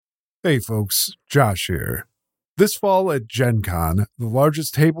Hey folks, Josh here. This fall at Gen Con, the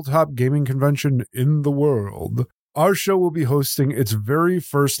largest tabletop gaming convention in the world, our show will be hosting its very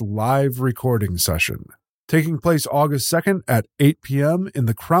first live recording session. Taking place August 2nd at 8 p.m. in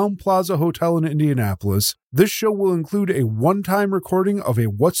the Crown Plaza Hotel in Indianapolis, this show will include a one-time recording of a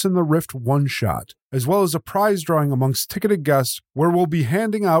What's in the Rift one-shot, as well as a prize drawing amongst ticketed guests where we'll be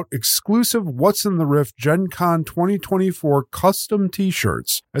handing out exclusive What's in the Rift Gen Con 2024 custom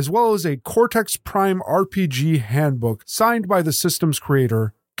t-shirts, as well as a Cortex Prime RPG handbook signed by the system's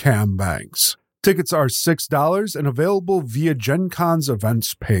creator, Cam Banks. Tickets are $6 and available via Gen Con's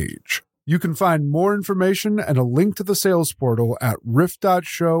events page. You can find more information and a link to the sales portal at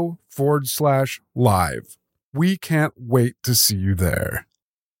rift.show/live. We can't wait to see you there.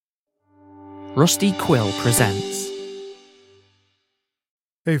 Rusty Quill presents.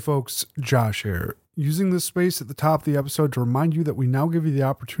 Hey folks, Josh here. Using this space at the top of the episode to remind you that we now give you the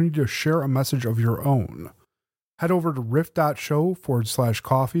opportunity to share a message of your own. Head over to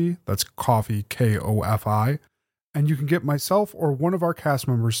rift.show/coffee, that's coffee, K-O-F-I, and you can get myself or one of our cast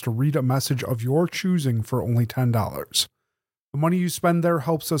members to read a message of your choosing for only $10. The money you spend there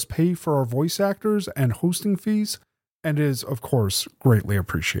helps us pay for our voice actors and hosting fees, and is, of course, greatly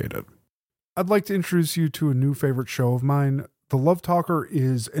appreciated. I'd like to introduce you to a new favorite show of mine. The Love Talker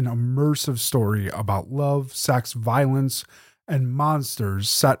is an immersive story about love, sex, violence, and monsters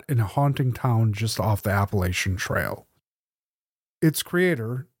set in a haunting town just off the Appalachian Trail. Its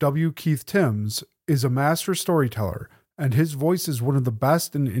creator, W. Keith Timms, is a master storyteller, and his voice is one of the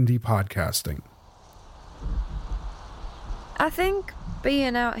best in indie podcasting. I think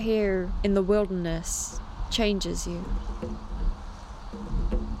being out here in the wilderness changes you.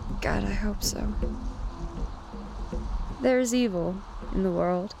 God, I hope so. There's evil in the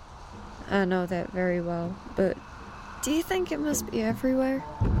world. I know that very well, but do you think it must be everywhere?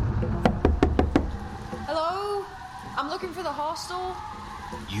 Hello? I'm looking for the hostel.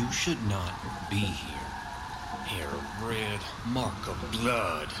 You should not be here. Hair red, mark of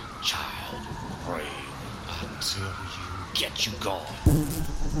blood, child brave. I tell you, get you gone.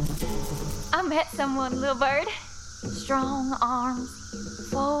 I met someone, little bird. Strong arms,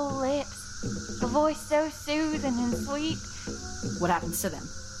 full lips, a voice so soothing and sweet. What happens to them?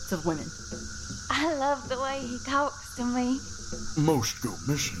 To the women? I love the way he talks to me. Most go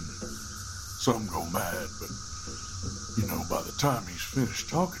missing. Some go mad, but by the time he's finished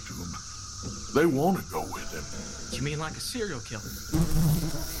talking to them, they want to go with him. You mean like a serial killer?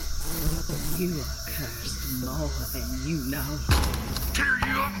 You are cursed more than you know. Tear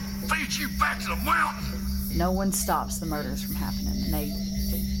you up and feed you back to the mountain. No one stops the murders from happening,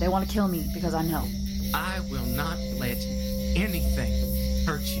 and they want to kill me because I know. I will not let anything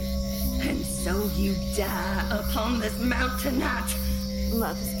hurt you. And so you die upon this mountain tonight.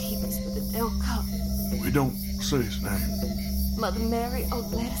 Mother's keep us with the Del Cup. We don't say his name. Mother Mary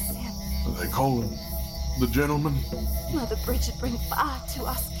O'Ledison. They call him the gentleman. Mother Bridget bring fire to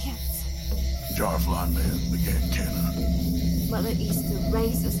us kids. Jarfly man began cannon. Mother Easter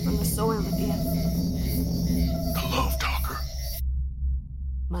raised us from the soil again. The Love Talker.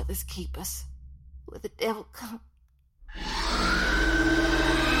 Mothers keep us with the Del Cup.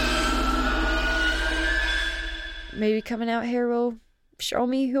 Maybe coming out here will show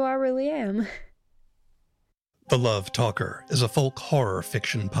me who I really am. The Love Talker is a folk horror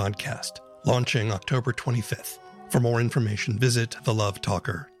fiction podcast, launching October 25th. For more information, visit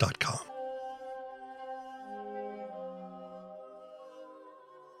thelovetalker.com.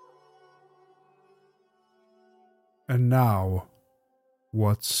 And now,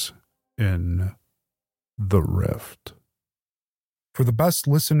 what's in the Rift? For the best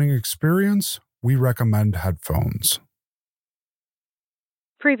listening experience, we recommend headphones.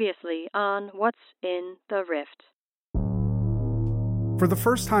 Previously on What's in the Rift. For the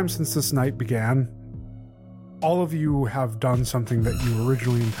first time since this night began, all of you have done something that you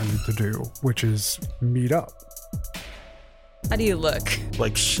originally intended to do, which is meet up. How do you look?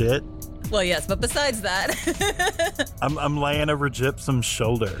 Like shit? Well, yes, but besides that... I'm laying over Gypsum's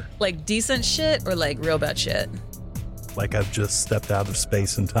shoulder. Like decent shit or like real bad shit? Like I've just stepped out of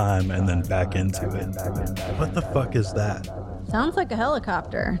space and time and then back into it. What the fuck is that? Sounds like a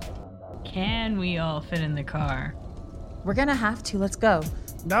helicopter. Can we all fit in the car? We're gonna have to. Let's go.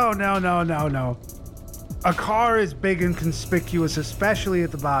 No. A car is big and conspicuous, especially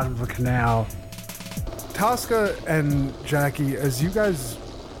at the bottom of a canal. Tosca and Jackie, as you guys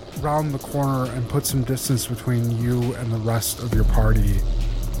round the corner and put some distance between you and the rest of your party,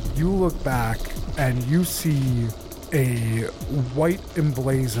 you look back and you see a white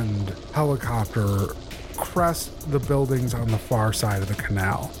emblazoned helicopter crest the buildings on the far side of the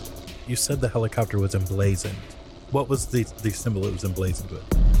canal. You said the helicopter was emblazoned. What was the symbol it was emblazoned with?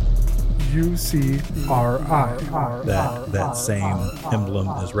 UCRI. That same emblem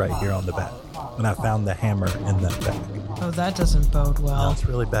is right here on the back. And I found the hammer in that bag. Oh, that doesn't bode well. That's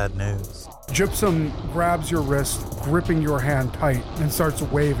really bad news. Gypsum grabs your wrist, gripping your hand tight, and starts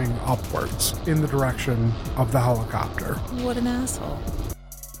waving upwards in the direction of the helicopter. What an asshole.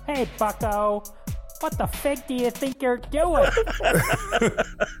 Hey, bucko. What the fig do you think you're doing?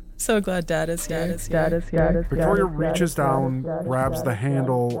 So glad Dad is here. Victoria reaches down, grabs the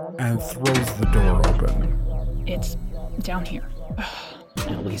handle, and throws the door open. It's down here.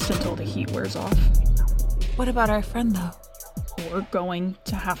 At least until the heat wears off. What about our friend, though? We're going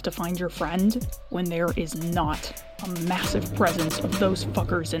to have to find your friend when there is not a massive presence of those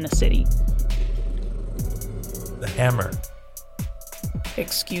fuckers in the city. The hammer.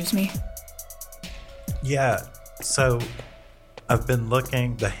 Excuse me? Yeah, so I've been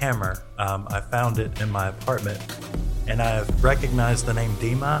looking, the hammer, I found it in my apartment, and I've recognized the name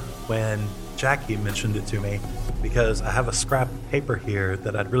Dima when Jackie mentioned it to me, because I have a scrap of paper here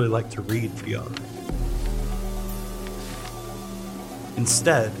that I'd really like to read for y'all.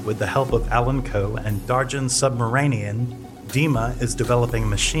 Instead, with the help of Alan Coe and Darjan Submaranian, Dima is developing a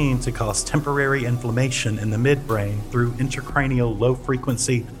machine to cause temporary inflammation in the midbrain through intracranial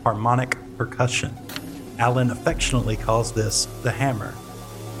low-frequency harmonic percussion. Alan affectionately calls this the hammer.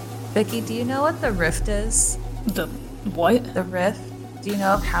 Vicky, do you know what the rift is? The what? The rift. Do you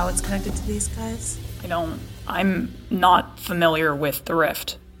know how it's connected to these guys? I don't. I'm not familiar with the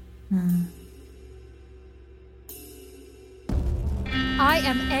rift. I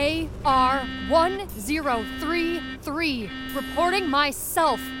am AR-1033, reporting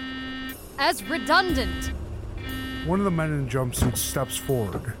myself as redundant. One of the men in jumpsuits steps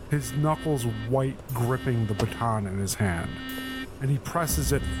forward, his knuckles white gripping the baton in his hand, and he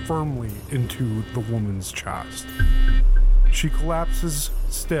presses it firmly into the woman's chest. She collapses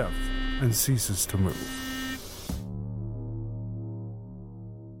stiff and ceases to move.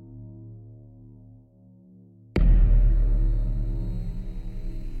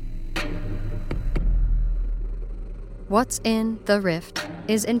 What's in The Rift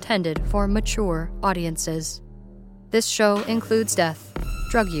is intended for mature audiences. This show includes death,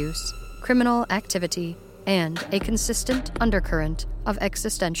 drug use, criminal activity, and a consistent undercurrent of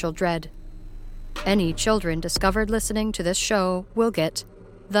existential dread. Any children discovered listening to this show will get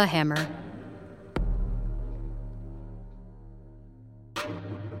the hammer.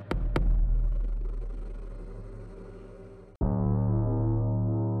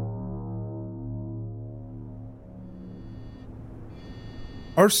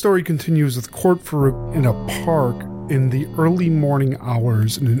 Our story continues with Court Farouk in a park in the early morning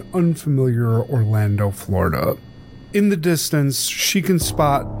hours in an unfamiliar Orlando, Florida. In the distance, she can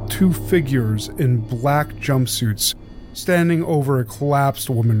spot two figures in black jumpsuits standing over a collapsed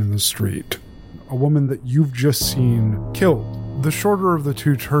woman in the street. A woman that you've just seen killed. The shorter of the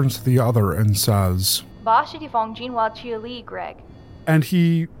two turns to the other and says, Greg. And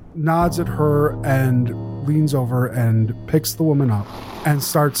he nods at her and leans over and picks the woman up and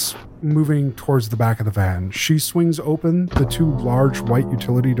starts moving towards the back of the van. She swings open the two large white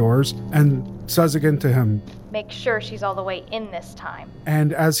utility doors and says again to him, Make sure she's all the way in this time.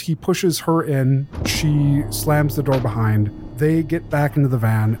 And as he pushes her in, she slams the door behind. They get back into the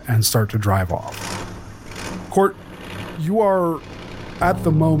van and start to drive off. Court, you are at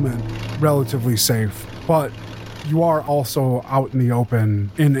the moment relatively safe, but you are also out in the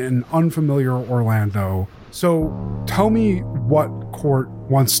open in an unfamiliar Orlando. So tell me what Court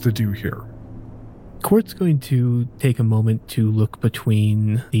wants to do here. Court's going to take a moment to look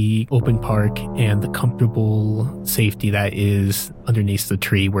between the open park and the comfortable safety that is underneath the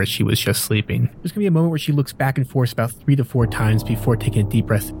tree where she was just sleeping. There's going to be a moment where she looks back and forth about 3 to 4 times before taking a deep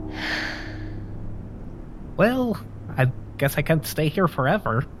breath. Well, I guess I can't stay here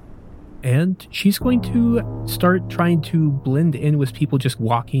forever. And she's going to start trying to blend in with people just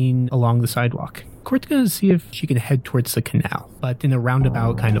walking along the sidewalk. Court's going to see if she can head towards the canal, but in a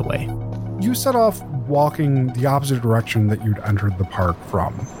roundabout kind of way. You set off walking the opposite direction that you'd entered the park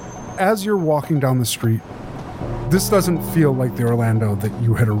from. As you're walking down the street, this doesn't feel like the Orlando that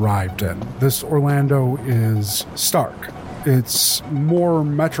you had arrived in. This Orlando is stark. It's more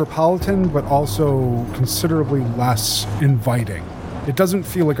metropolitan, but also considerably less inviting. It doesn't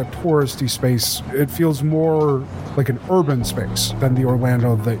feel like a touristy space. It feels more like an urban space than the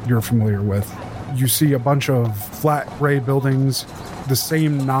Orlando that you're familiar with. You see a bunch of flat gray buildings, the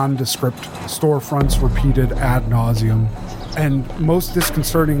same nondescript storefronts repeated ad nauseum. And most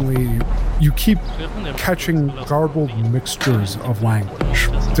disconcertingly, You keep catching garbled mixtures of language,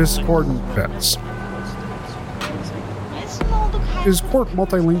 discordant bits. Is Court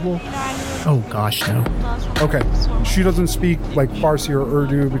multilingual? Oh gosh, no. Okay, she doesn't speak like Farsi or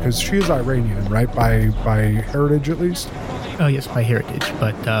Urdu because she is Iranian, right? By heritage, at least. Oh yes, by heritage,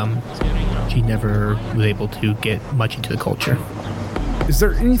 but she never was able to get much into the culture. Is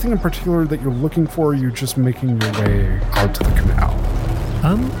there anything in particular that you're looking for? Or are you just making your way out to the canal?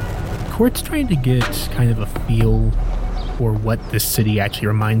 Court's trying to get kind of a feel for what this city actually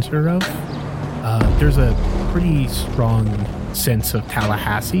reminds her of. There's a pretty strong sense of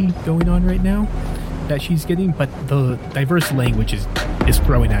Tallahassee going on right now that she's getting, but the diverse language is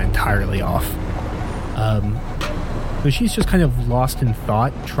throwing that entirely off. So she's just kind of lost in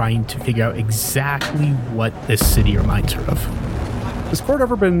thought, trying to figure out exactly what this city reminds her of. Has Court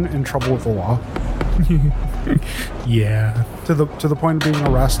ever been in trouble with the law? Yeah. To the point of being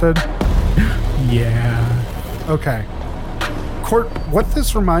arrested? Yeah. Okay. Court, what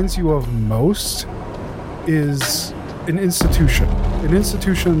this reminds you of most is an institution. An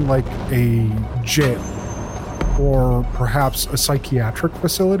institution like a jail or perhaps a psychiatric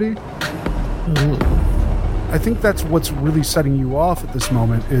facility. Ooh. I think that's what's really setting you off at this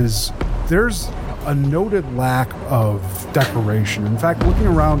moment is there's a noted lack of decoration. In fact, looking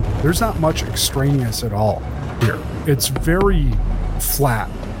around, there's not much extraneous at all here. It's very flat,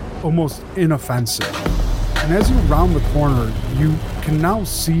 almost inoffensive. And as you round the corner, you can now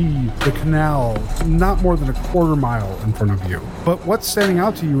see the canal not more than a quarter mile in front of you. But what's standing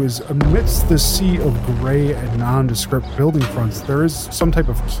out to you is amidst this sea of gray and nondescript building fronts, there is some type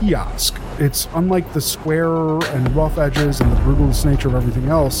of kiosk. It's unlike the square and rough edges and the brutalist nature of everything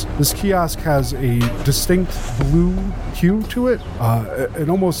else. This kiosk has a distinct blue hue to it, an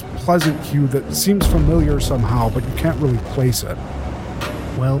almost pleasant hue that seems familiar somehow, but you can't really place it.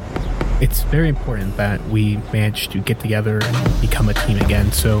 Well, it's very important that we manage to get together and become a team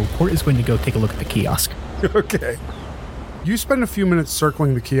again, so Court is going to go take a look at the kiosk. Okay. You spend a few minutes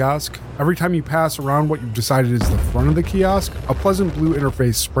circling the kiosk. Every time you pass around what you've decided is the front of the kiosk, a pleasant blue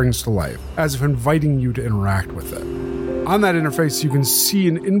interface springs to life, as if inviting you to interact with it. On that interface, you can see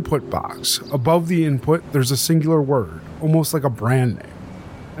an input box. Above the input, there's a singular word, almost like a brand name.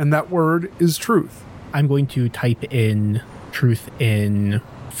 And that word is truth. I'm going to type in truth in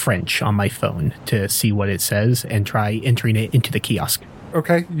French on my phone to see what it says and try entering it into the kiosk.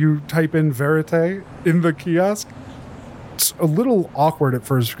 Okay, you type in verite in the kiosk. It's a little awkward at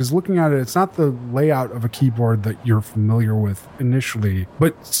first because looking at it, it's not the layout of a keyboard that you're familiar with initially,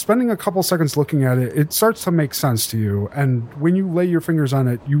 but spending a couple seconds looking at it, it starts to make sense to you. And when you lay your fingers on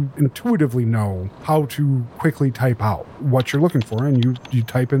it, you intuitively know how to quickly type out what you're looking for. And you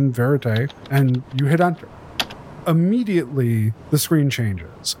type in verite and you hit enter. Immediately, the screen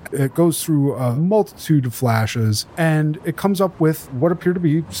changes. It goes through a multitude of flashes, and it comes up with what appear to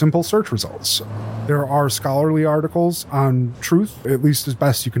be simple search results. There are scholarly articles on truth, at least as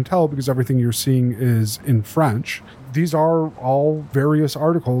best you can tell, because everything you're seeing is in French. These are all various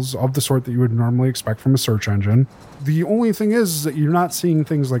articles of the sort that you would normally expect from a search engine. The only thing is that you're not seeing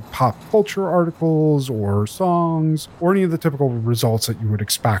things like pop culture articles or songs or any of the typical results that you would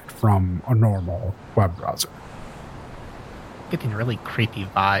expect from a normal web browser. Getting really creepy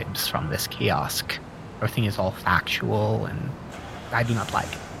vibes from this kiosk. Everything is all factual, and I do not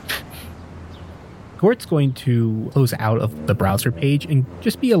like it. Court's going to close out of the browser page and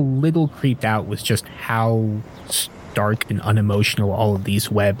just be a little creeped out with just how stark and unemotional all of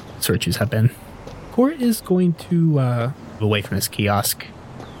these web searches have been. Court is going to move away from this kiosk.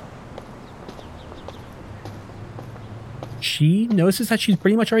 She notices that she's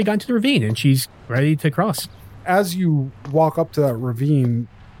pretty much already gotten to the ravine, and she's ready to cross. As you walk up to that ravine,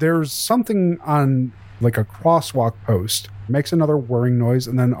 there's something on like a crosswalk post, makes another whirring noise,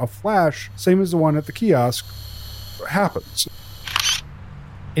 and then a flash, same as the one at the kiosk, happens.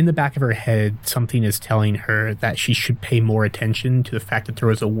 In the back of her head, something is telling her that she should pay more attention to the fact that there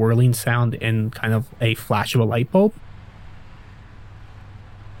was a whirling sound and kind of a flash of a light bulb.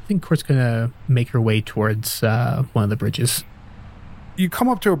 I think Court's going to make her way towards one of the bridges. You come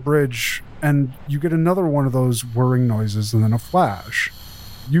up to a bridge, and you get another one of those whirring noises and then a flash.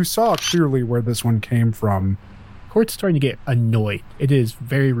 You saw clearly where this one came from. Court's starting to get annoyed. It is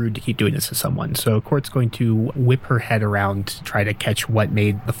very rude to keep doing this to someone, so Court's going to whip her head around to try to catch what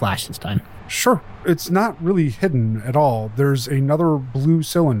made the flash this time. Sure. It's not really hidden at all. There's another blue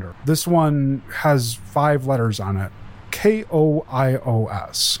cylinder. This one has 5 letters on it.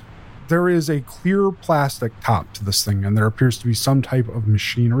 KOIOS. There is a clear plastic top to this thing, and there appears to be some type of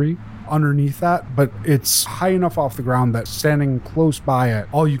machinery underneath that, but it's high enough off the ground that standing close by it,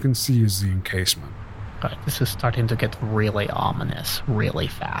 all you can see is the encasement. This is starting to get really ominous really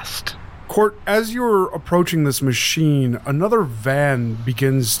fast. Court, as you're approaching this machine, another van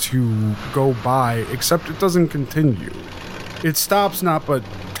begins to go by, except it doesn't continue. It stops not but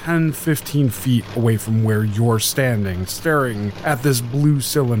 10, 15 feet away from where you're standing, staring at this blue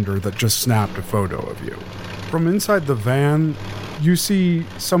cylinder that just snapped a photo of you. From inside the van, you see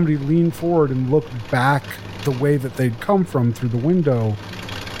somebody lean forward and look back the way that they'd come from through the window.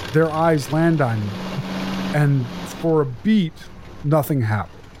 Their eyes land on you, and for a beat, nothing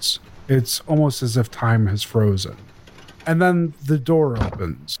happens. It's almost as if time has frozen. And then the door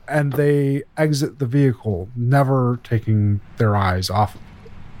opens, and they exit the vehicle, never taking their eyes off of it.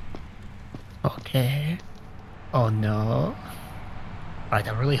 Okay. Oh no. Alright,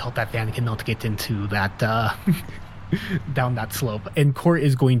 I really hope that van cannot get into that, down that slope. And Court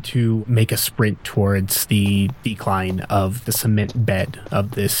is going to make a sprint towards the decline of the cement bed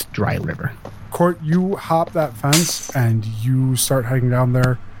of this dry river. Court, you hop that fence, and you start heading down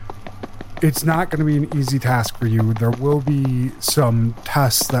there. It's not going to be an easy task for you. There will be some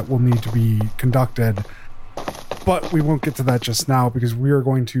tests that will need to be conducted, but we won't get to that just now because we are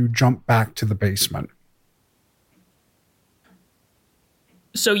going to jump back to the basement.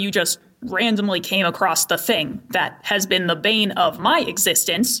 So you just randomly came across the thing that has been the bane of my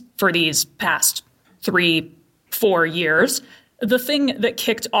existence for these past 3-4 years. The thing that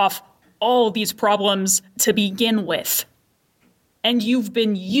kicked off all these problems to begin with. And you've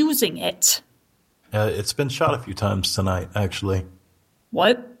been using it. It's been shot a few times tonight, actually.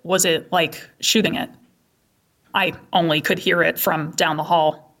 What was it like shooting it? I only could hear it from down the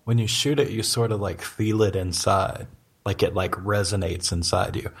hall. When you shoot it, you sort of like feel it inside. Like it like resonates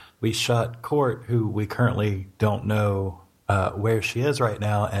inside you. We shot Court, who we currently don't know where she is right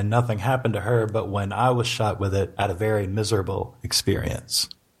now, and nothing happened to her, but when I was shot with it, I had a very miserable experience.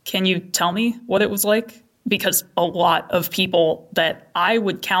 Can you tell me what it was like? Because a lot of people that I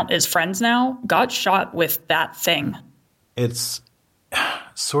would count as friends now got shot with that thing. It's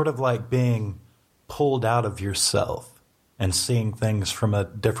sort of like being pulled out of yourself and seeing things from a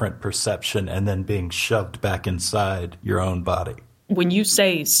different perception and then being shoved back inside your own body. When you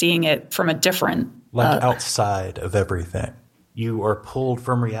say seeing it from a different... Like outside of everything. You are pulled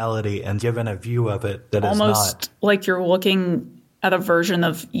from reality and given a view of it that is not... Almost like you're looking at a version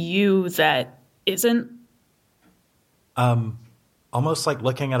of you that isn't... Almost like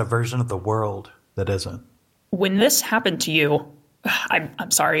looking at a version of the world that isn't. When this happened to you, I'm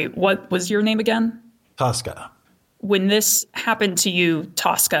sorry, what was your name again? Tosca. When this happened to you,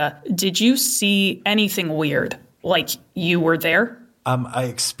 Tosca, did you see anything weird? Like you were there? I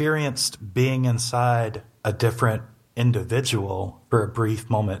experienced being inside a different individual for a brief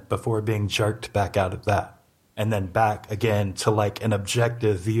moment before being jerked back out of that. And then back again to like an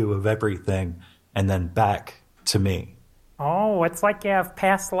objective view of everything, and then back to me. Oh, it's like you have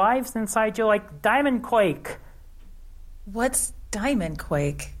past lives inside you like Diamond Quake. What's Diamond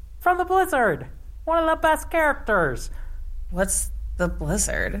Quake? From the Blizzard. One of the best characters. What's the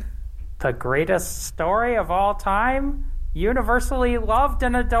Blizzard? The greatest story of all time? Universally loved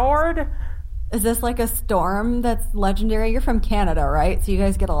and adored? Is this like a storm that's legendary? You're from Canada, right? So you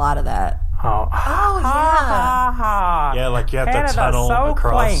guys get a lot of that. Oh, yeah. Yeah, like you have Canada's the tunnel so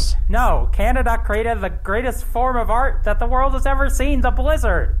across. Quaint. No, Canada created the greatest form of art that the world has ever seen, the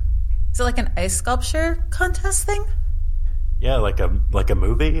Blizzard. Is it like an ice sculpture contest thing? Yeah, like a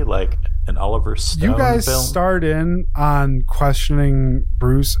movie, like an Oliver Stone You guys film. start in on questioning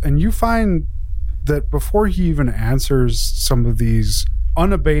Bruce, and you find that before he even answers some of these,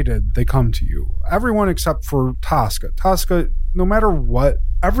 unabated, they come to you. Everyone except for Tosca. Tosca, no matter what,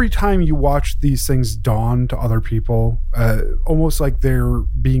 every time you watch these things dawn to other people, almost like they're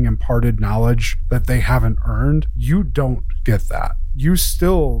being imparted knowledge that they haven't earned, you don't get that. You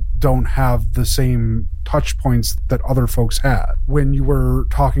still don't have the same touch points that other folks had. When you were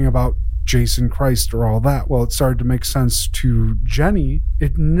talking about Jason Christ or all that, well, it started to make sense to Jenny.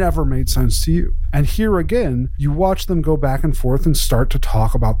 It never made sense to you. And here again, you watch them go back and forth and start to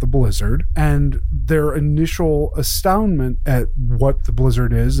talk about the Blizzard, and their initial astoundment at what the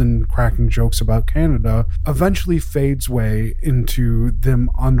Blizzard is and cracking jokes about Canada eventually fades way into them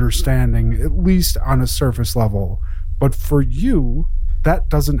understanding, at least on a surface level. But for you, that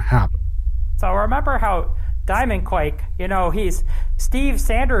doesn't happen. So remember how Diamond Quake, he's Steve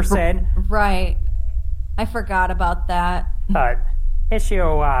Sanderson. Right. I forgot about that.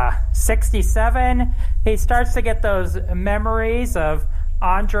 Issue 67, he starts to get those memories of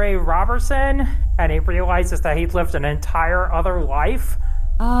Andre Robertson, and he realizes that he'd lived an entire other life.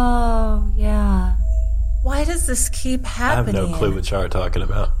 Oh, yeah. Why does this keep happening? I have no clue what y'all are talking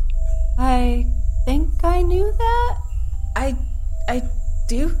about. I think I knew that. I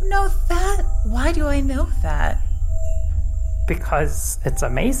do know that? Why do I know that? Because it's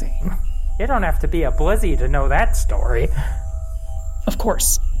amazing. You don't have to be a Blizzy to know that story. Of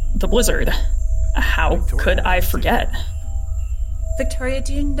course, the blizzard. How could I forget? Victoria,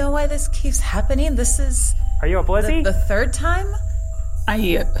 do you know why this keeps happening? This is... Are you a Blizzy? The third time?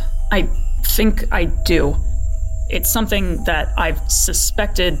 I think I do. It's something that I've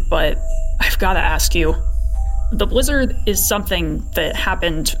suspected, but I've got to ask you. The blizzard is something that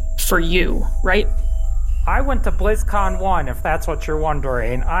happened for you, right? I went to BlizzCon 1, if that's what you're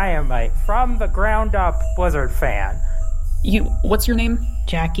wondering. I am a from-the-ground-up Blizzard fan. What's your name?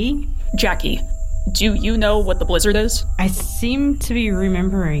 Jackie? Jackie. Do you know what the blizzard is? I seem to be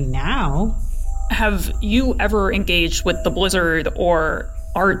remembering now. Have you ever engaged with the blizzard or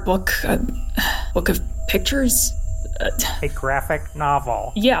art book? Book of pictures? A graphic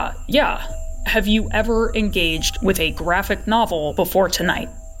novel. Yeah. Have you ever engaged with a graphic novel before tonight?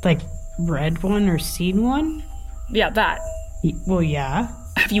 Like read one or seen one? Yeah, that. Well, yeah.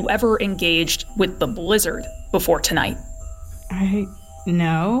 Have you ever engaged with the blizzard before tonight?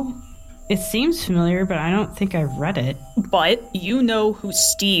 No. It seems familiar, but I don't think I've read it. But you know who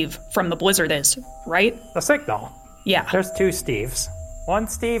Steve from the blizzard is, right? The Signal. Yeah. There's two Steves. One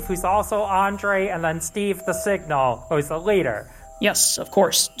Steve who's also Andre, and then Steve the Signal, who's the leader. Yes, of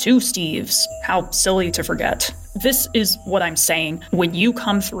course, two Steves. How silly to forget. This is what I'm saying. When you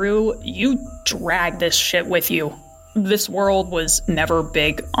come through, you drag this shit with you. This world was never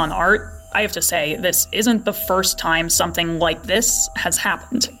big on art. I have to say, this isn't the first time something like this has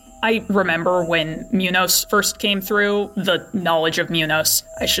happened. I remember when Munos first came through, the knowledge of Munos,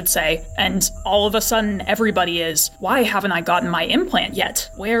 I should say, and all of a sudden everybody is, why haven't I gotten my implant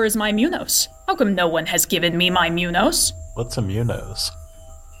yet? Where is my Munos? How come no one has given me my Munos? What's a Munos?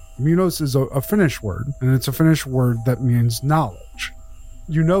 Munos is a Finnish word, and it's a Finnish word that means knowledge.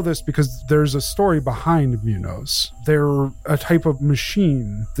 You know this because there's a story behind Munos. They're a type of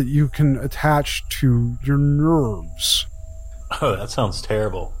machine that you can attach to your nerves. Oh, that sounds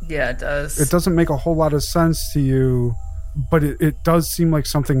terrible. Yeah, it does. It doesn't make a whole lot of sense to you, but it does seem like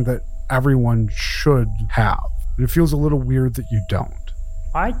something that everyone should have. And it feels a little weird that you don't.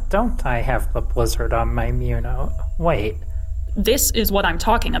 Why don't I have the blizzard on my Muno? Wait. This is what I'm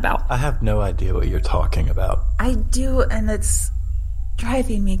talking about. I have no idea what you're talking about. I do, and it's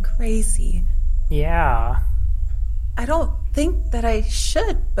driving me crazy. Yeah. I don't think that I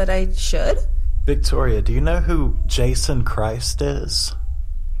should, but I should. Victoria, do you know who Jason Christ is?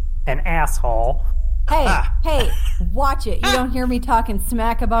 An asshole. Hey, watch it. You don't hear me talking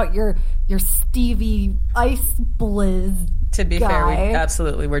smack about your Stevie Ice Blizz. To be guy. fair, we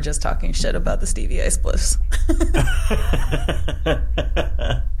absolutely were just talking shit about the Stevie Ice Bliss.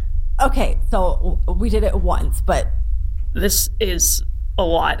 Okay, so we did it once, but... This is a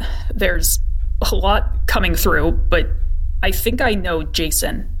lot. There's a lot coming through, but I think I know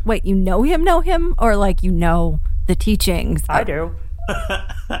Jason. Wait, you know him? Or like you know the teachings? I do.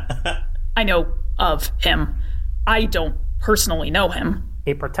 I know of him. I don't personally know him.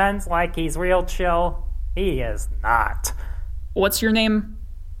 He pretends like he's real chill. He is not. What's your name?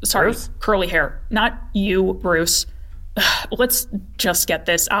 Sorry, Bruce? Curly hair. Not you, Bruce. Let's just get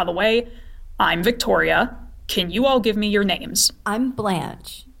this out of the way. I'm Victoria. Can you all give me your names? I'm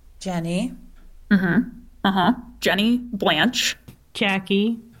Blanche. Jenny. Jenny, Blanche.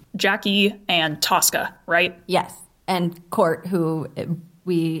 Jackie. Jackie and Tosca, right? Yes, and Court, who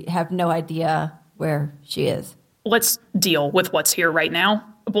we have no idea where she is. Let's deal with what's here right now.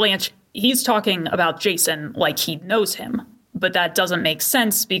 Blanche, he's talking about Jason like he knows him. But that doesn't make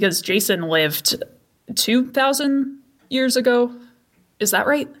sense because Jason lived 2,000 years ago. Is that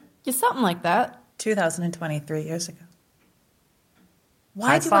right? Yeah, something like that. 2023 years ago.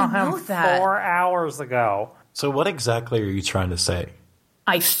 Why I do saw I know him that? 4 hours ago. So what exactly are you trying to say?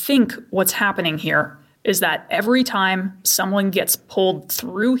 I think what's happening here is that every time someone gets pulled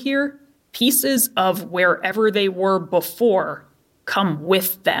through here, pieces of wherever they were before come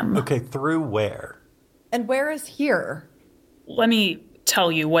with them. Okay, through where? And where is here? Let me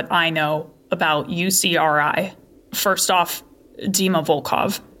tell you what I know about UCRI. First off, Dima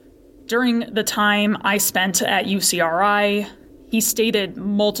Volkov. During the time I spent at UCRI, he stated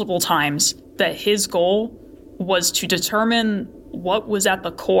multiple times that his goal was to determine what was at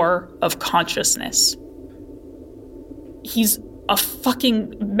the core of consciousness. He's a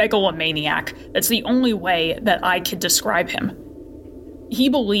fucking megalomaniac. That's the only way that I could describe him. He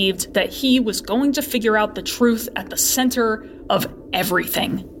believed that he was going to figure out the truth at the center of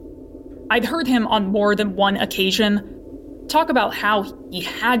everything. I'd heard him on more than one occasion talk about how he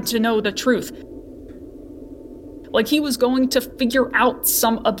had to know the truth. Like he was going to figure out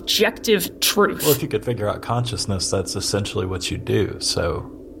some objective truth. Well, if you could figure out consciousness, that's essentially what you do, so...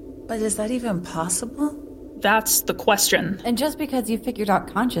 But is that even possible? That's the question. And just because you figured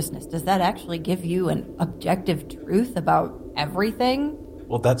out consciousness, does that actually give you an objective truth about everything?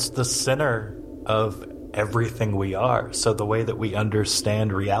 Well, that's the center of everything we are. So the way that we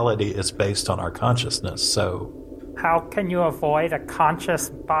understand reality is based on our consciousness, so... How can you avoid a conscious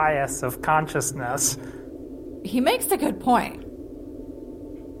bias of consciousness? He makes a good point.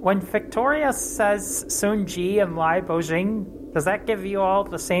 When Victoria says Sun Ji and Lai Bojing, does that give you all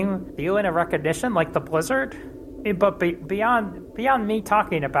the same feeling of recognition like the blizzard? But beyond me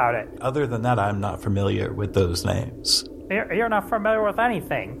talking about it. Other than that, I'm not familiar with those names. You're not familiar with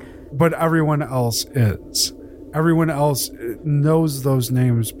anything. But everyone else is. Everyone else knows those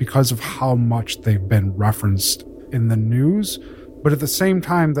names because of how much they've been referenced in the news. But at the same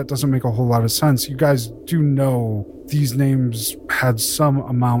time, that doesn't make a whole lot of sense. You guys do know these names had some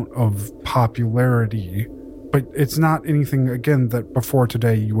amount of popularity, but it's not anything, again, that before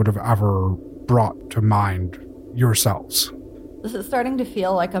today you would have ever brought to mind yourselves. This is starting to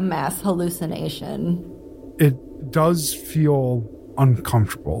feel like a mass hallucination. It does feel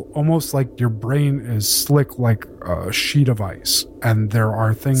uncomfortable, almost like your brain is slick like a sheet of ice, and there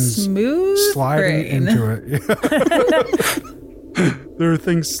are things sliding into it. There are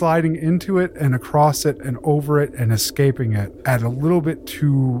things sliding into it and across it and over it and escaping it at a little bit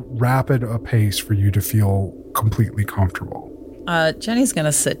too rapid a pace for you to feel completely comfortable. Jenny's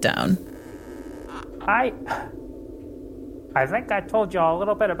gonna sit down. I think I told you a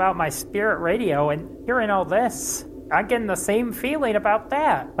little bit about my spirit radio, and hearing all this, I'm getting the same feeling about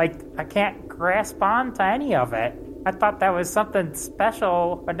that. Like, I can't grasp on to any of it. I thought that was something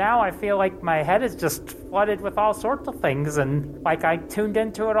special, but now I feel like my head is just flooded with all sorts of things, and like I tuned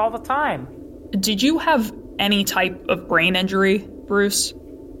into it all the time. Did you have any type of brain injury, Bruce?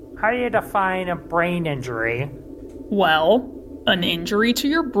 How do you define a brain injury? Well, an injury to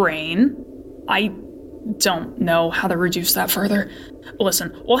your brain. I don't know how to reduce that further.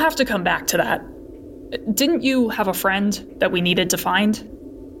 Listen, we'll have to come back to that. Didn't you have a friend that we needed to find?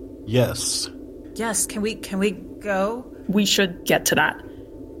 Yes. Yes, can we go? We should get to that.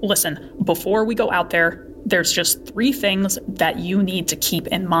 Listen, before we go out there, there's just 3 things that you need to keep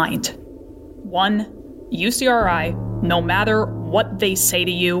in mind. 1, UCRI, no matter what they say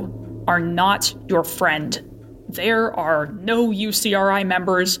to you, are not your friend. There are no UCRI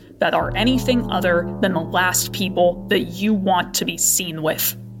members that are anything other than the last people that you want to be seen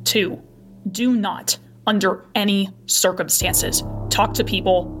with. 2, do not, under any circumstances, talk to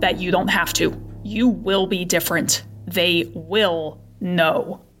people that you don't have to. You will be different. They will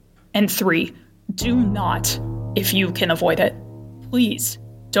know. And 3, do not, if you can avoid it, please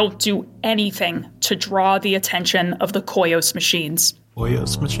don't do anything to draw the attention of the Koios machines.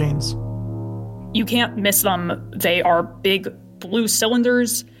 Koios machines? You can't miss them. They are big blue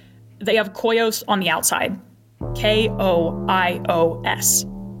cylinders. They have Koios on the outside. Koios.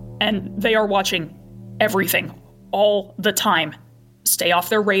 And they are watching everything all the time. Stay off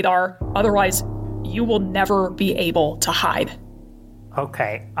their radar, otherwise you will never be able to hide.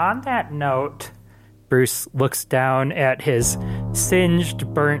 Okay, on that note, Bruce looks down at his singed,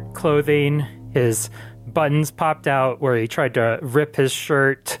 burnt clothing, his buttons popped out where he tried to rip his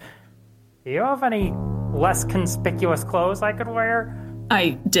shirt. Do you have any less conspicuous clothes I could wear?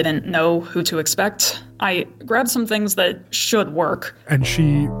 I didn't know who to expect. I grabbed some things that should work. And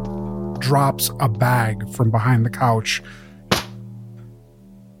she drops a bag from behind the couch.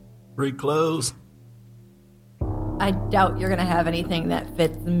 Free clothes. I doubt you're going to have anything that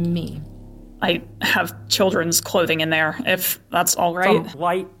fits me. I have children's clothing in there, if that's all right. Some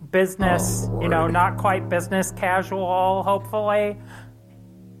light business, not quite business casual, hopefully.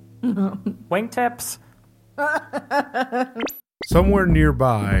 Wingtips? Somewhere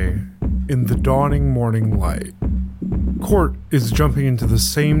nearby, in the dawning morning light, Court is jumping into the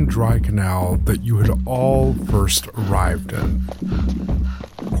same dry canal that you had all first arrived in.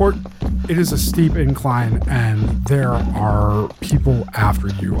 Court, it is a steep incline and there are people after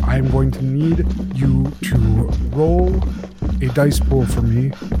you. I am going to need you to roll a dice pool for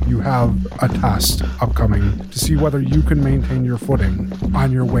me. You have a test upcoming to see whether you can maintain your footing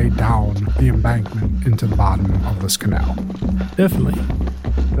on your way down the embankment into the bottom of this canal. Definitely.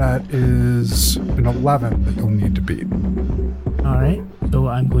 That is an 11 that you'll need to beat. All right. So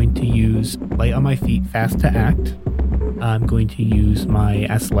I'm going to use light on my feet, fast to act. I'm going to use my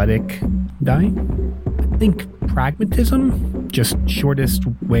athletic die. I think pragmatism, just shortest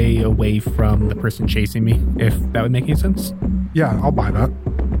way away from the person chasing me, if that would make any sense. Yeah, I'll buy that.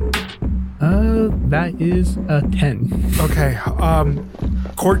 That is a 10. Okay,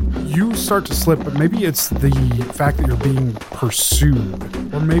 Court, you start to slip, but maybe it's the fact that you're being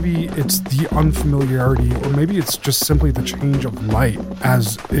pursued, or maybe it's the unfamiliarity, or maybe it's just simply the change of light,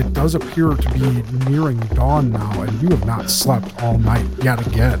 as it does appear to be nearing dawn now, and you have not slept all night yet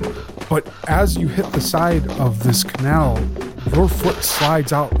again. But as you hit the side of this canal, your foot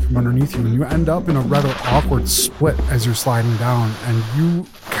slides out from underneath you, and you end up in a rather awkward split as you're sliding down, and you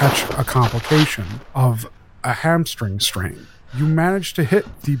catch a complication of a hamstring strain. You manage to hit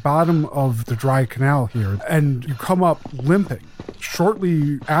the bottom of the dry canal here, and you come up limping.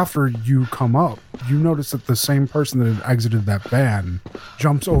 Shortly after you come up, you notice that the same person that had exited that van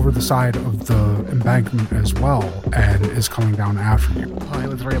jumps over the side of the embankment as well and is coming down after you. I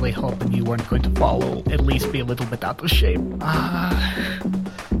was really hoping you weren't going to follow, at least be a little bit out of shape.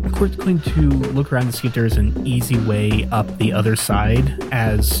 Court's going to look around to see if there's an easy way up the other side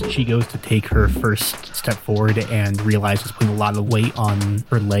as she goes to take her first step forward and realizes putting a lot of weight on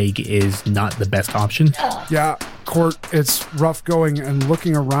her leg is not the best option. Yeah, Court, it's rough going, and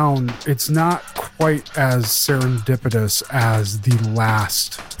looking around, it's not quite as serendipitous as the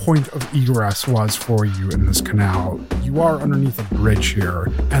last point of egress was for you in this canal. You are underneath a bridge here,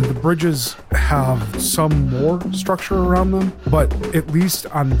 and the bridges have some more structure around them, but at least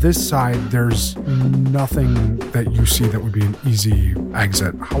on this side, there's nothing that you see that would be an easy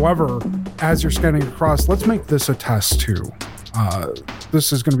exit. However, as you're scanning across, let's make this a test too.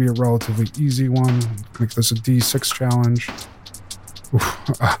 This is going to be a relatively easy one. Make this a D6 challenge.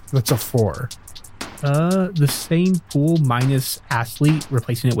 That's a 4. The same pool minus athlete,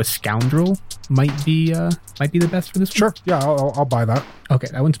 replacing it with scoundrel might be the best for this one. Sure. Yeah, I'll buy that. Okay,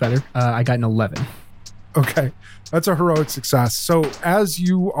 that one's better. I got an 11. Okay, that's a heroic success. So as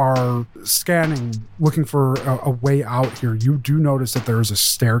you are scanning, looking for a way out here, you do notice that there is a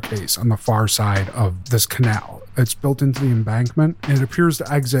staircase on the far side of this canal. It's built into the embankment, and it appears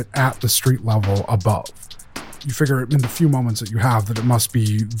to exit at the street level above. You figure in the few moments that you have that it must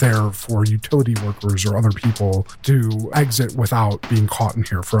be there for utility workers or other people to exit without being caught in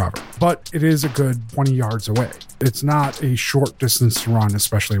here forever. But it is a good 20 yards away. It's not a short distance to run,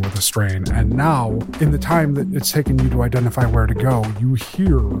 especially with a strain. And now, in the time that it's taken you to identify where to go, you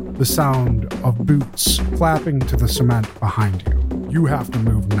hear the sound of boots clapping to the cement behind you. You have to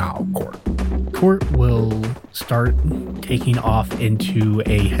move now, Court. Court will start taking off into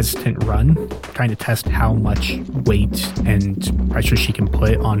a hesitant run, trying to test how much weight and pressure she can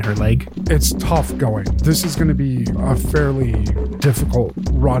put on her leg. It's tough going. This is going to be a fairly difficult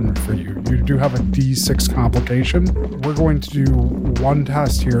run for you. You do have a D6 complication. We're going to do one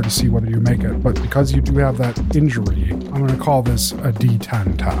test here to see whether you make it, but because you do have that injury, I'm going to call this a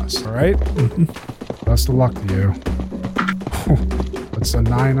D10 test, all right? Mm-hmm. Best of luck to you. It's a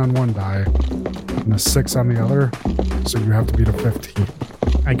 9 on one die and a 6 on the other, so you have to beat a 15.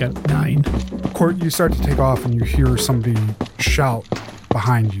 I got 9. Court, you start to take off and you hear somebody shout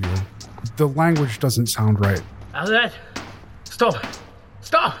behind you. The language doesn't sound right. Alright, stop!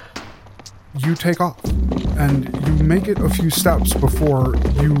 You take off, and you make it a few steps before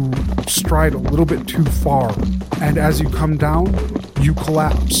you stride a little bit too far, and as you come down, you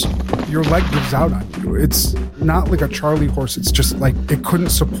collapse. Your leg gives out on you. It's not like a Charlie horse, it's just like it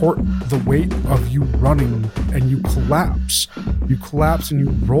couldn't support the weight of you running, and you collapse. You collapse and you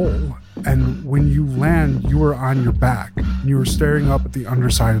roll, and when you land, you are on your back, and you are staring up at the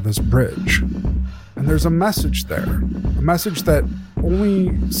underside of this bridge. And there's a message there, a message that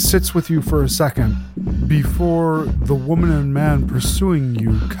only sits with you for a second before the woman and man pursuing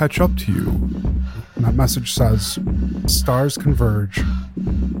you catch up to you. And that message says, stars converge,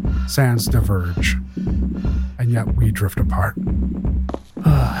 sands diverge, and yet we drift apart.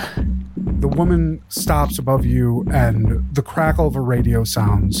 The woman stops above you, and the crackle of a radio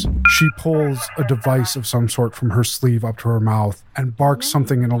sounds. She pulls a device of some sort from her sleeve up to her mouth and barks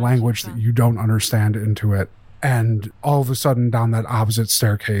something in a language that you don't understand into it. And all of a sudden, down that opposite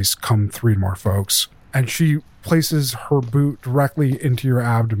staircase come 3 more folks. And she places her boot directly into your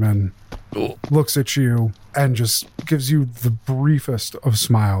abdomen, looks at you, and just gives you the briefest of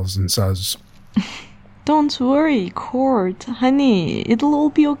smiles and says, Don't worry, Court. Honey, it'll all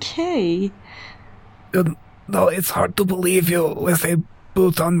be okay. No, it's hard to believe you with a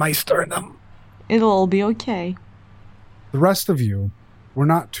boot on my sternum. It'll all be okay. The rest of you were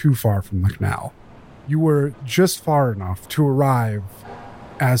not too far from the canal. You were just far enough to arrive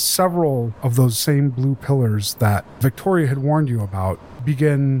as several of those same blue pillars that Victoria had warned you about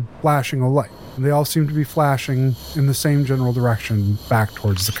begin flashing a light. And they all seem to be flashing in the same general direction back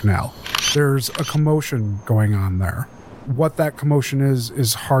towards the canal. There's a commotion going on there. What that commotion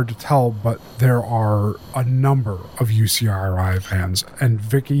is hard to tell, but there are a number of UCRI vans, and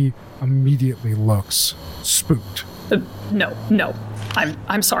Vicky immediately looks spooked. No.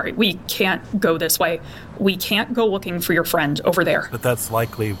 I'm sorry. We can't go this way. We can't go looking for your friend over there. But that's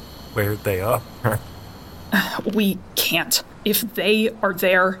likely where they are. We can't. If they are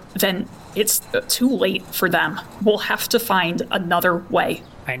there, then it's too late for them. We'll have to find another way.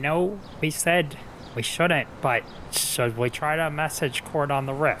 I know we said we shouldn't, but should we try to message Court on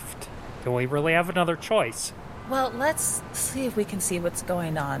the Rift? Do we really have another choice? Well, let's see if we can see what's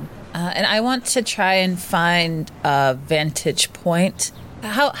going on. And I want to try and find a vantage point.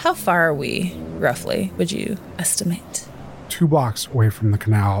 How far are we, roughly, would you estimate? 2 blocks away from the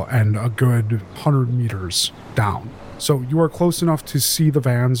canal and a good 100 meters down. So you are close enough to see the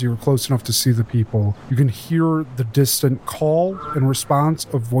vans, you are close enough to see the people. You can hear the distant call and response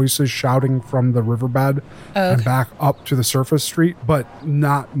of voices shouting from the riverbed and back up to the surface street, but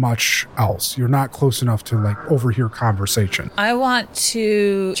not much else. You're not close enough to overhear conversation. I want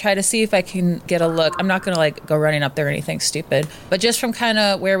to try to see if I can get a look. I'm not going to go running up there or anything stupid, but just from kind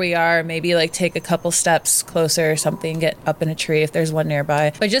of where we are, maybe take a couple steps closer or something, get up in a tree if there's one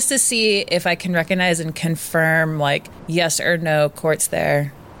nearby. But just to see if I can recognize and confirm yes or no, Court's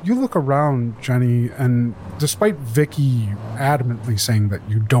there. You look around, Jenny, and despite Vicky adamantly saying that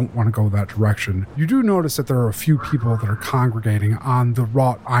you don't want to go that direction, you do notice that there are a few people that are congregating on the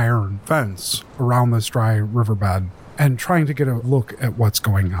wrought iron fence around this dry riverbed and trying to get a look at what's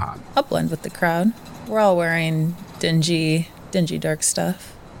going on. I'll blend with the crowd. We're all wearing dingy dark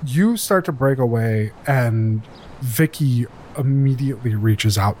stuff. You start to break away, and Vicky immediately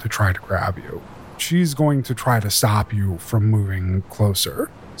reaches out to try to grab you. She's going to try to stop you from moving closer.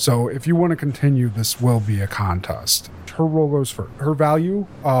 So if you want to continue, this will be a contest. Her roll goes first. Her value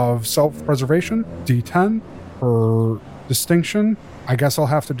of self-preservation, D10. Her distinction, I guess I'll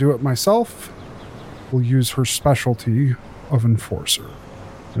have to do it myself. We'll use her specialty of Enforcer.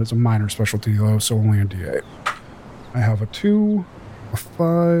 It's a minor specialty, though, so only a D8. I have a 2, a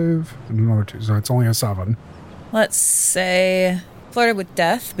 5, and another 2, so it's only a 7. Let's say flirted with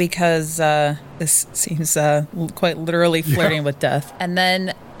death, because this seems quite literally flirting with death. And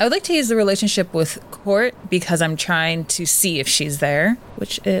then I would like to use the relationship with Court, because I'm trying to see if she's there,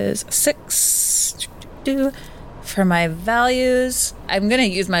 which is 6. For my values, I'm going to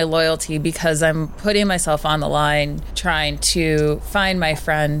use my loyalty, because I'm putting myself on the line, trying to find my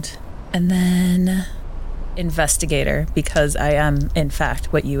friend. And then investigator, because I am, in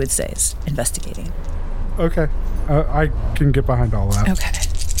fact, what you would say is investigating. Okay. I can get behind all that. Okay.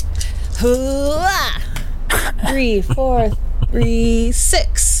 3, 4, 3,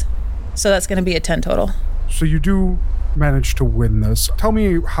 6. So that's going to be a 10 total. So you do manage to win this. Tell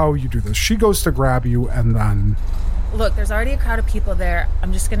me how you do this. She goes to grab you, and then... Look, there's already a crowd of people there.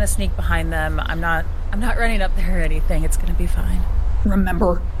 I'm just going to sneak behind them. I'm not running up there or anything. It's going to be fine.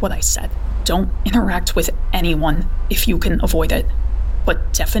 Remember what I said. Don't interact with anyone if you can avoid it.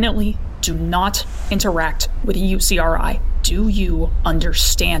 But definitely do not interact with UCRI. Do you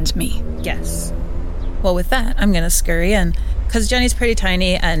understand me? Yes. Well, with that, I'm going to scurry in, because Jenny's pretty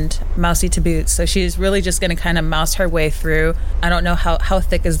tiny and mousy to boot, so she's really just going to kind of mouse her way through. I don't know how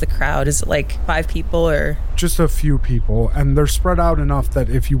thick is the crowd. Is it 5 people or? Just a few people, and they're spread out enough that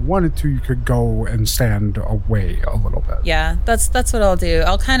if you wanted to, you could go and stand away a little bit. Yeah, that's what I'll do.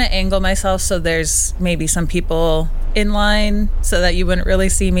 I'll kind of angle myself so there's maybe some people in line so that you wouldn't really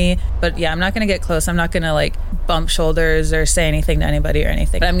see me. But yeah, I'm not going to get close. I'm not going to bump shoulders or say anything to anybody or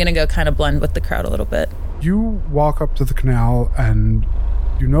anything. But I'm going to go kind of blend with the crowd a little bit. You walk up to the canal, and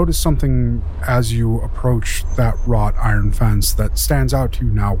you notice something as you approach that wrought iron fence that stands out to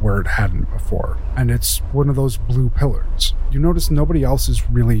you now where it hadn't before. And it's one of those blue pillars. You notice nobody else is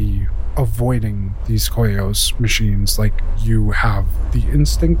really avoiding these Koyos machines like you have the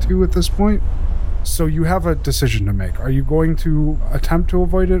instinct to at this point. So you have a decision to make. Are you going to attempt to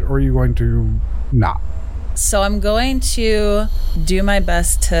avoid it, or are you going to not? So I'm going to do my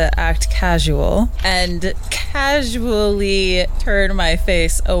best to act casual and casually turn my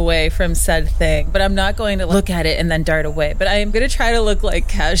face away from said thing. But I'm not going to look at it and then dart away. But I am going to try to look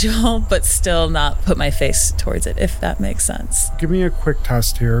casual, but still not put my face towards it, if that makes sense. Give me a quick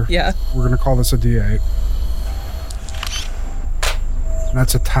test here. Yeah. We're going to call this a D8. And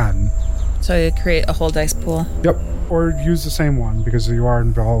that's a 10. So I create a whole dice pool. Yep. Or use the same one, because you are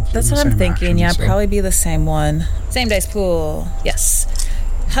involved. That's in the what same I'm thinking. action, Yeah, so. probably be the same one. Same dice pool. Yes.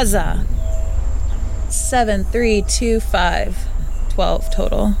 Huzzah. 7, 3, 2, 5. 12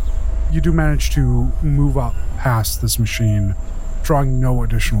 total. You do manage to move up past this machine, drawing no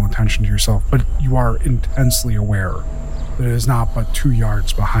additional attention to yourself, but you are intensely aware that it is not but 2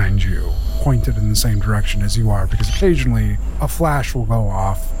 yards behind you, pointed in the same direction as you are, because occasionally a flash will go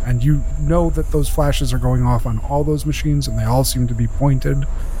off, and you know that those flashes are going off on all those machines, and they all seem to be pointed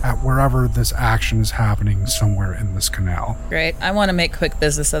at wherever this action is happening somewhere in this canal. Great. I want to make quick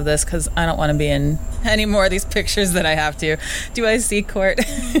business of this because I don't want to be in any more of these pictures that I have to. Do I see Court?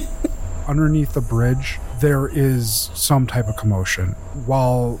 Underneath the bridge, there is some type of commotion.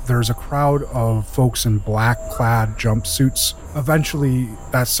 While there's a crowd of folks in black-clad jumpsuits, eventually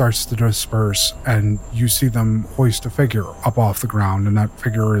that starts to disperse, and you see them hoist a figure up off the ground, and that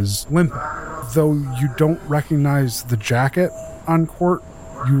figure is limping. Though you don't recognize the jacket on Court,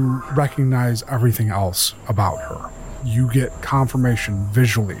 you recognize everything else about her. You get confirmation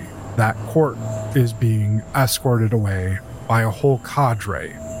visually that Court is being escorted away by a whole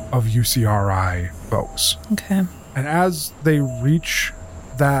cadre of UCRI folks. Okay. And as they reach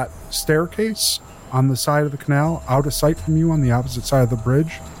that staircase on the side of the canal, out of sight from you on the opposite side of the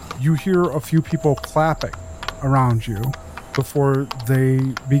bridge, you hear a few people clapping around you before they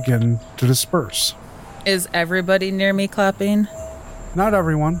begin to disperse. Is everybody near me clapping? Not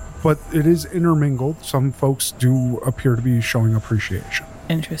everyone, but it is intermingled. Some folks do appear to be showing appreciation.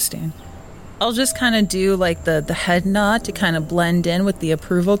 Interesting. I'll just kind of do like the head nod to kind of blend in with the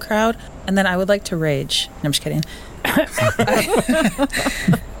approval crowd, and then I would like to rage. No, I'm just kidding.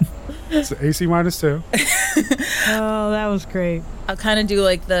 It's AC -2. Oh, that was great. I'll kind of do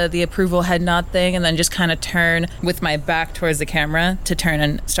like the approval head nod thing, and then just kind of turn with my back towards the camera to turn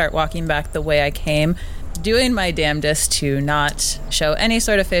and start walking back the way I came, doing my damnedest to not show any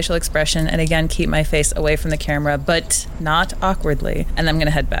sort of facial expression, and again keep my face away from the camera, but not awkwardly. And I'm going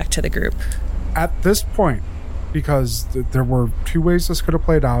to head back to the group. At this point, because there were 2 ways this could have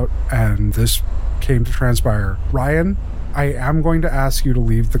played out, and this came to transpire, Ryan, I am going to ask you to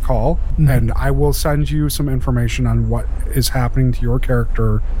leave the call, and I will send you some information on what is happening to your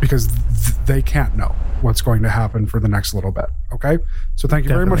character, because they can't know what's going to happen for the next little bit. Okay? So thank you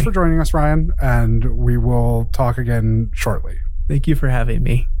very much for joining us, Ryan, and we will talk again shortly. Thank you for having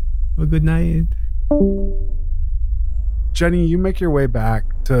me. Well, good night. Jenny, you make your way back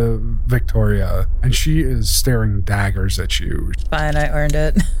to Victoria, and she is staring daggers at you. Fine, I earned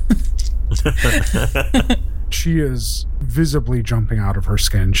it. She is visibly jumping out of her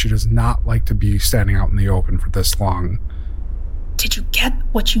skin. She does not like to be standing out in the open for this long. Did you get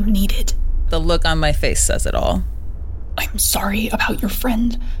what you needed? The look on my face says it all. I'm sorry about your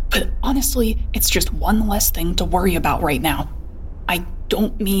friend, but honestly, it's just one less thing to worry about right now. I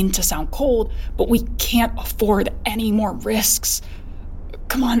don't mean to sound cold, but we can't afford any more risks.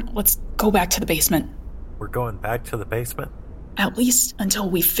 Come on, let's go back to the basement. We're going back to the basement? At least until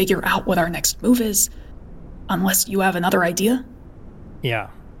we figure out what our next move is. Unless you have another idea? Yeah,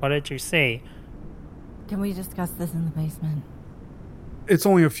 what did you see? Can we discuss this in the basement? It's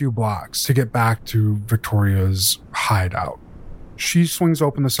only a few blocks to get back to Victoria's hideout. She swings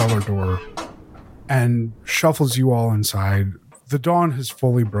open the cellar door and shuffles you all inside. The dawn has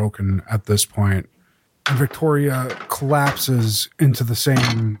fully broken at this point, and Victoria collapses into the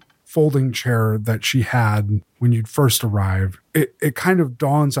same folding chair that she had when you'd first arrived. It kind of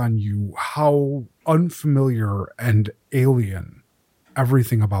dawns on you how unfamiliar and alien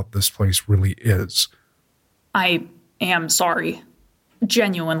everything about this place really is. I am sorry.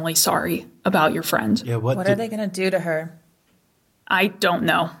 Genuinely sorry about your friend. Yeah, what are they going to do to her? I don't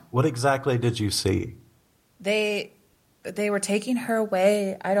know. What exactly did you see? They were taking her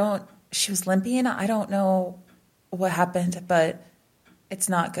away. She was limping. I don't know what happened, but it's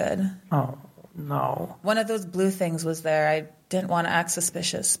not good. Oh, no. One of those blue things was there. I didn't want to act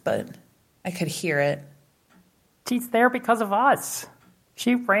suspicious, but I could hear it. She's there because of us.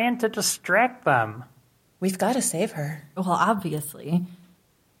 She ran to distract them. We've got to save her. Well, obviously.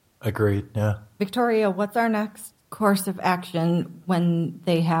 Agreed, yeah. Victoria, what's our next course of action when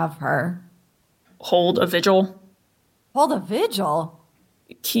they have her? Hold a vigil. Hold a vigil?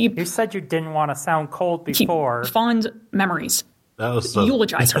 You said you didn't want to sound cold before. Keep fond memories. That was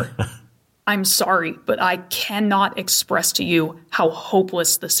Eulogize her. I'm sorry, but I cannot express to you how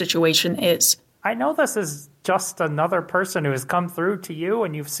hopeless the situation is. I know this is just another person who has come through to you,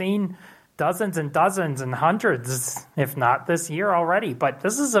 and you've seen dozens and dozens and hundreds, if not this year already, but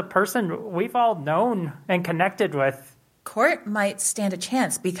this is a person we've all known and connected with. Court might stand a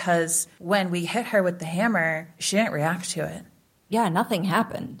chance because when we hit her with the hammer, she didn't react to it. Yeah, nothing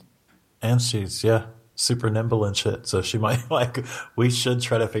happened. And she's, super nimble and shit. So she might we should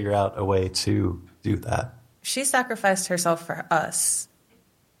try to figure out a way to do that. She sacrificed herself for us.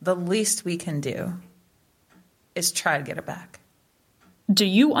 The least we can do is try to get her back. Do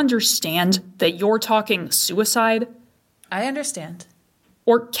you understand that you're talking suicide? I understand.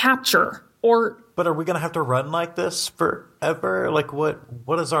 Or capture, or... But are we going to have to run like this forever? Like, what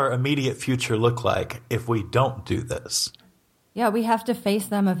does our immediate future look like if we don't do this? Yeah, we have to face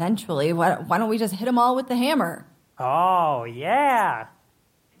them eventually. Why don't we just hit them all with the hammer? Oh, yeah.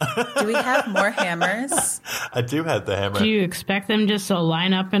 Do we have more hammers? I do have the hammer. Do you expect them just to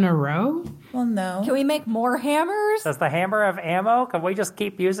line up in a row? Well, no. Can we make more hammers? Does the hammer have ammo? Can we just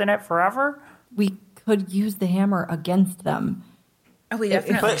keep using it forever? We could use the hammer against them. Oh, we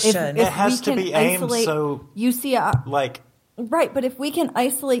definitely should. It has to be aimed so... UCR... Like... Right, but if we can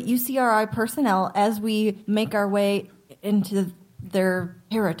isolate UCRI personnel as we make our way into their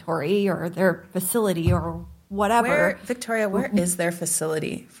territory or their facility or whatever... Victoria, where is their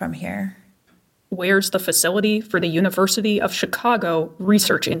facility from here? Where's the facility for the University of Chicago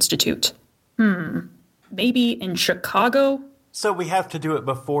Research Institute? Maybe in Chicago? So we have to do it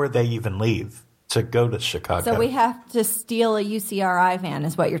before they even leave to go to Chicago. So we have to steal a UCRI van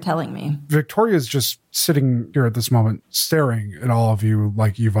is what you're telling me. Victoria's just sitting here at this moment staring at all of you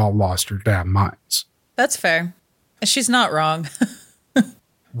like you've all lost your damn minds. That's fair. She's not wrong.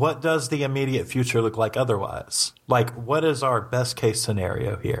 What does the immediate future look like otherwise? Like, what is our best case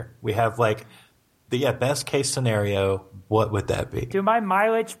scenario here? We have the best case scenario. What would that be? Do my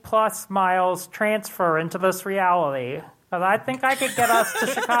mileage plus miles transfer into this reality? Because I think I could get us to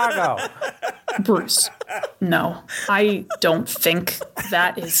Chicago. Bruce, no. I don't think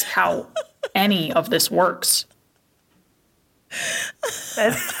that is how any of this works.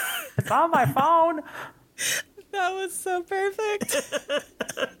 It's on my phone. That was so perfect.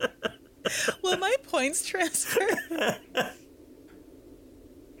 Will my points transfer?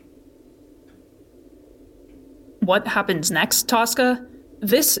 What happens next, Tosca?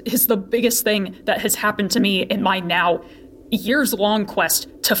 This is the biggest thing that has happened to me in my now years-long quest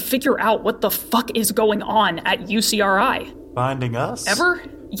to figure out what the fuck is going on at UCRI. Finding us? Ever?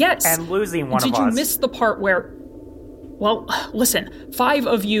 Yes. And losing one of us. Did you miss the part where... Well, listen, 5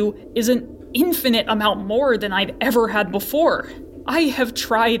 of you is an infinite amount more than I'd ever had before. I have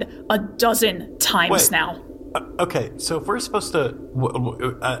tried a dozen times now. Okay, so if we're supposed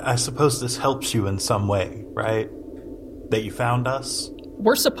to... I suppose this helps you in some way, right? That you found us?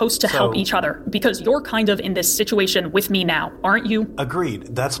 We're supposed to help each other, because you're kind of in this situation with me now, aren't you?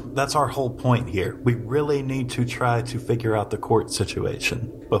 Agreed. That's our whole point here. We really need to try to figure out the court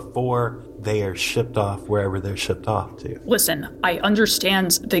situation before they are shipped off wherever they're shipped off to. Listen, I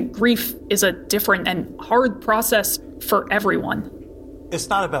understand that grief is a different and hard process for everyone. It's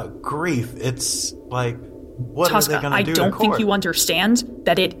not about grief. It's like, what Tosca, are they going to do to I don't court? think you understand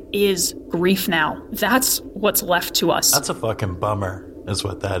that it is grief now. That's what's left to us. That's a fucking bummer, is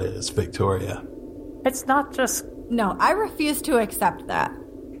what that is, Victoria. It's not just... No, I refuse to accept that.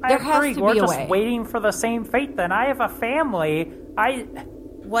 I There has agree. to We're be a just way. waiting for the same fate then. I have a family.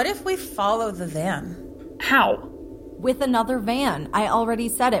 What if we follow the van? How? With another van. I already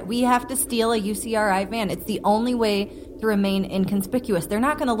said it. We have to steal a UCRI van. It's the only way to remain inconspicuous. They're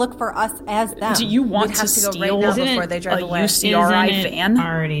not going to look for us as them. Do you want We'd to have to go steal right now before they drive a away. UCRI Isn't it van?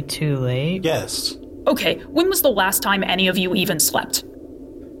 already too late? Yes. Okay, when was the last time any of you even slept?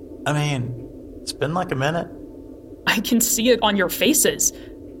 I mean, it's been like a minute. I can see it on your faces.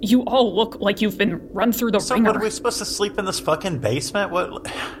 You all look like you've been run through the ringer. What, are we supposed to sleep in this fucking basement? What?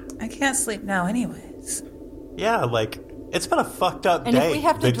 I can't sleep now anyways. Yeah, like, it's been a fucked up And day, if we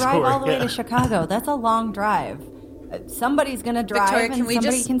have to Victoria. drive all the way to Chicago, that's a long drive. Somebody's going to drive Victoria, and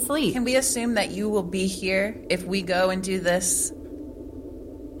somebody can sleep. Can we assume that you will be here if we go and do this?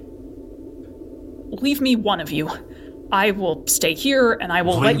 Leave me one of you. I will stay here and I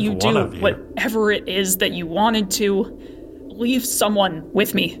will let you do whatever it is that you wanted to. Leave someone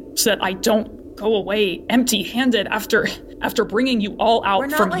with me so that I don't go away empty-handed after bringing you all out We're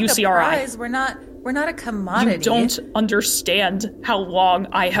not from like UCRI. a prize. We're not a commodity. You don't understand how long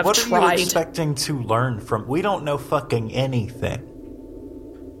I have What tried. are you expecting to learn from? We don't know fucking anything.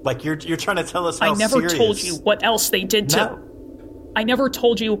 Like, you're trying to tell us how I never serious. told you what else they did to... I never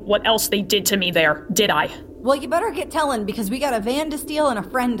told you what else they did to me there, did I? Well, you better get telling because we got a van to steal and a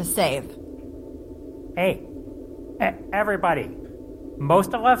friend to save. Hey, everybody.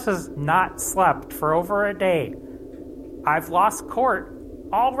 Most of us has not slept for over a day. I've lost court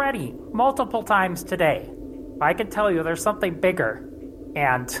already, multiple times today. I can tell you there's something bigger.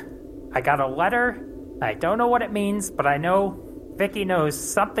 And I got a letter. I don't know what it means, but I know Vicky knows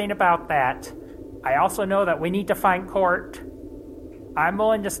something about that. I also know that we need to find Court. I'm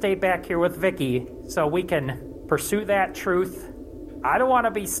willing to stay back here with Vicky so we can pursue that truth. I don't want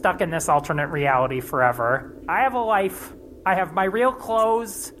to be stuck in this alternate reality forever. I have a life. I have my real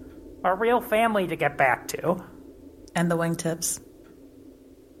clothes, a real family to get back to. And the wingtips.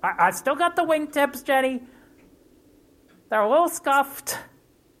 I still got the wingtips, Jenny. They're a little scuffed,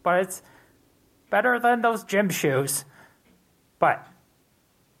 but it's better than those gym shoes. But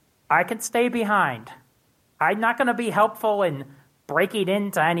I can stay behind. I'm not going to be helpful in breaking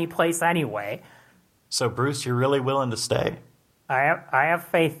into any place anyway. So, Bruce, you're really willing to stay? I have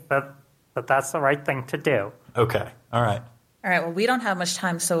faith that that's the right thing to do. Okay, all right. All right, well, we don't have much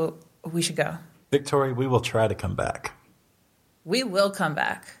time, so we should go. Victoria, we will try to come back. We will come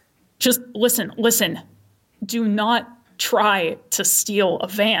back. Just listen. Do not try to steal a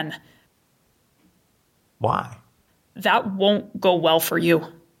van. Why? That won't go well for you.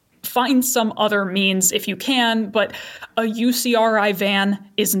 Find some other means if you can, but a UCRI van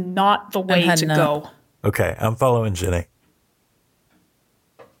is not the way to go. Okay, I'm following Jenny.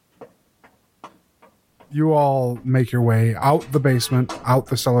 You all make your way out the basement, out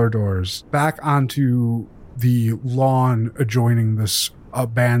the cellar doors, back onto the lawn adjoining this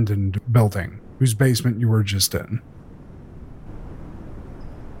abandoned building, whose basement you were just in.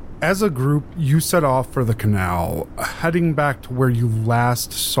 As a group, you set off for the canal, heading back to where you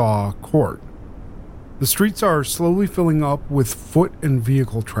last saw Court. The streets are slowly filling up with foot and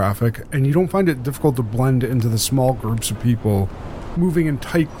vehicle traffic, and you don't find it difficult to blend into the small groups of people moving in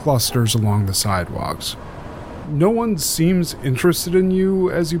tight clusters along the sidewalks. No one seems interested in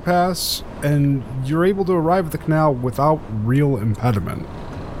you as you pass, and you're able to arrive at the canal without real impediment.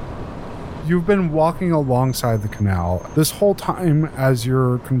 You've been walking alongside the canal this whole time as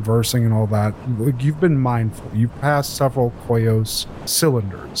you're conversing and all that. You've been mindful. You've passed several Koyos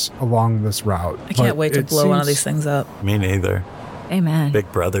cylinders along this route. I can't wait to blow one of these things up. Me neither. Amen.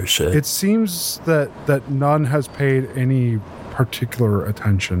 Big brother shit. It seems that none has paid any particular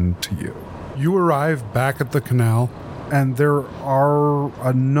attention to you. You arrive back at the canal, and there are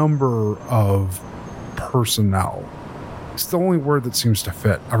a number of personnel. It's the only word that seems to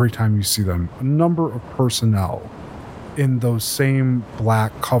fit every time you see them. A number of personnel in those same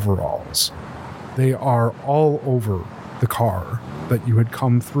black coveralls. They are all over the car that you had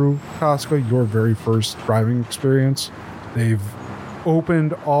come through, Casca, your very first driving experience. They've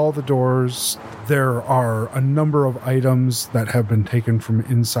opened all the doors. There are a number of items that have been taken from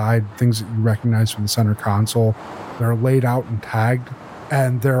inside, things that you recognize from the center console. They're laid out and tagged.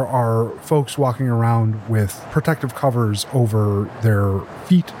 And there are folks walking around with protective covers over their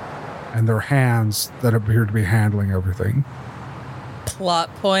feet and their hands that appear to be handling everything.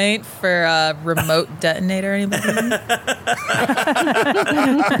 Plot point for a remote detonator, anybody?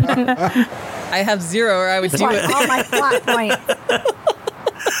 I have 0 or I would do it. All my plot points.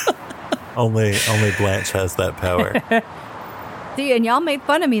 Only Blanche has that power. See, and y'all made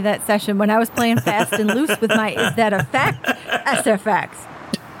fun of me that session when I was playing fast and loose with my is that effect? SFX.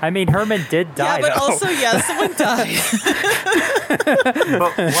 I mean, Herman did die, Yeah, but though. also, yeah, someone died.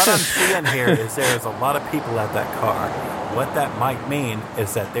 But what I'm seeing here is there's a lot of people at that car. What that might mean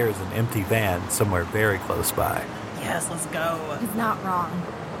is that there is an empty van somewhere very close by. Yes, let's go. He's not wrong.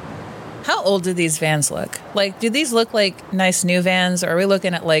 How old do these vans look? Like, do these look like nice new vans, or are we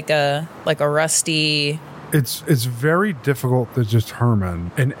looking at like a rusty... It's very difficult to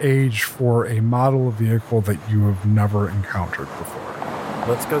determine an age for a model of vehicle that you have never encountered before.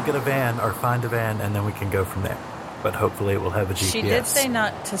 Let's go get a van or find a van, and then we can go from there. But hopefully it will have a GPS. She did say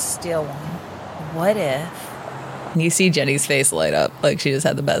not to steal one. What if... You see Jenny's face light up like she just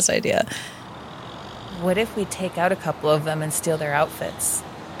had the best idea. What if we take out a couple of them and steal their outfits?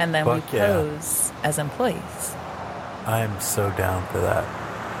 And then we pose as employees? I am so down for that.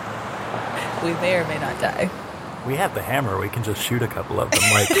 We may or may not die. We have the hammer. We can just shoot a couple of them,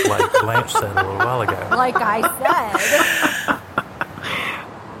 like Blanche said a little while ago. Like I said.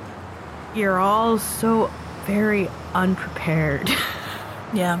 You're all so very unprepared.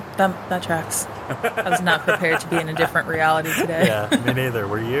 Yeah, that tracks. I was not prepared to be in a different reality today. Yeah, me neither.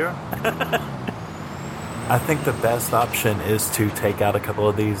 Were you? I think the best option is to take out a couple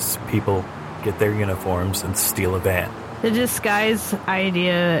of these people, get their uniforms, and steal a van. The disguise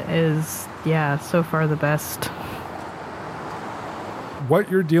idea is, so far the best. What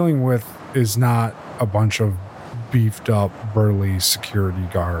you're dealing with is not a bunch of beefed up, burly security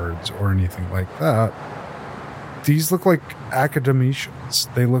guards or anything like that. These look like academicians.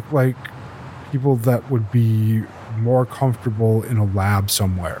 They look like people that would be more comfortable in a lab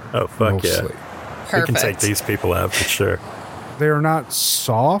somewhere. Oh, fuck mostly. yeah. We can take these people out for sure. They are not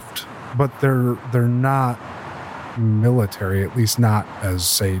soft, but they're not military, at least not as,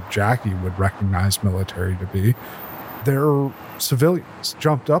 say, Jackie would recognize military to be. They're civilians,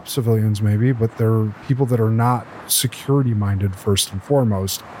 jumped up civilians maybe, but they're people that are not security minded first and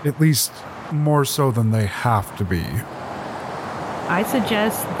foremost, at least more so than they have to be. I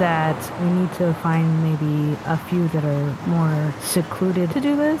suggest that we need to find maybe a few that are more secluded to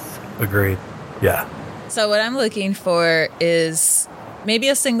do this. Agreed. Yeah. So what I'm looking for is maybe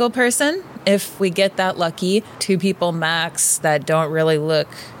a single person, if we get that lucky. 2 people max that don't really look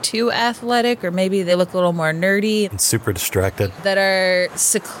too athletic, or maybe they look a little more nerdy. And super distracted. That are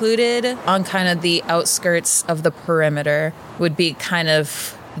secluded on kind of the outskirts of the perimeter would be kind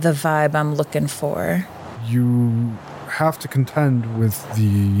of the vibe I'm looking for. You have to contend with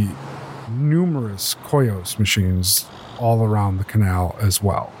the numerous Koyos machines all around the canal as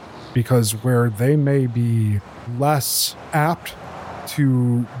well. Because where they may be less apt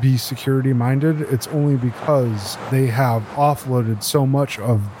to be security minded, it's only because they have offloaded so much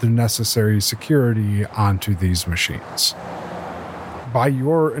of the necessary security onto these machines. By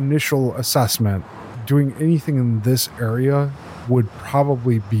your initial assessment, doing anything in this area would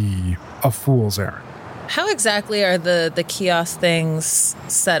probably be a fool's errand. How exactly are the kiosk things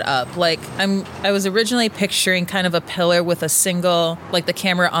set up? Like, I was originally picturing kind of a pillar with a single, like the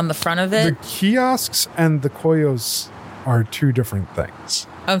camera on the front of it. The kiosks and the Koyos are 2 different things.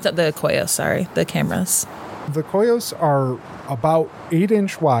 The Koyos, sorry, the cameras. The Koyos are about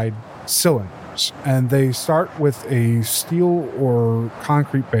 8-inch wide cylinders, and they start with a steel or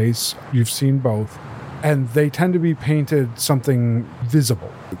concrete base. You've seen both. And they tend to be painted something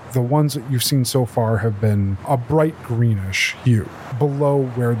visible. The ones that you've seen so far have been a bright greenish hue below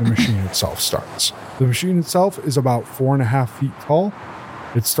where the machine itself starts. The machine itself is about 4.5 feet tall.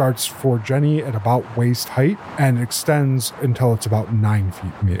 It starts for Jenny at about waist height and extends until it's about 9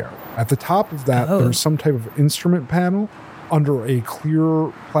 feet in the air. At the top of that, there's some type of instrument panel under a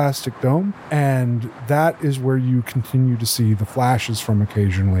clear plastic dome, and that is where you continue to see the flashes from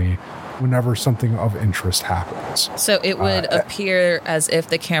occasionally whenever something of interest happens. So it would appear as if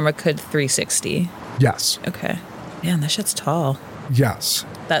the camera could 360. Yes. Okay. Man, that shit's tall. Yes.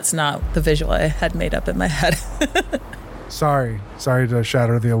 That's not the visual I had made up in my head. Sorry to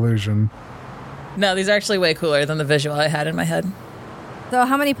shatter the illusion. No, these are actually way cooler than the visual I had in my head. So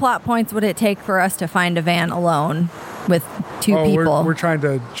how many plot points would it take for us to find a van alone with 2 people? We're trying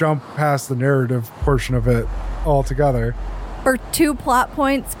to jump past the narrative portion of it altogether. For 2 plot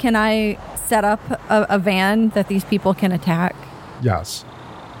points, can I set up a van that these people can attack? Yes.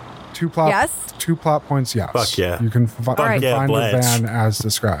 2 plot. Yes. 2 plot points. Yes. Fuck yeah. You can find a Blanche. van as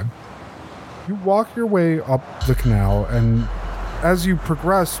described. You walk your way up the canal, and as you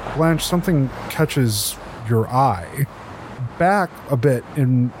progress, Blanche, something catches your eye. Back a bit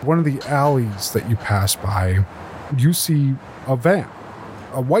in one of the alleys that you pass by, you see a van,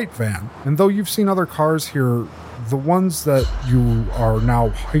 a white van. And though you've seen other cars here, the ones that you are now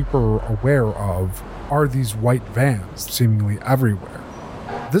hyper aware of are these white vans seemingly everywhere.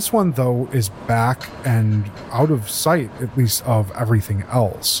 This one, though, is back and out of sight, at least of everything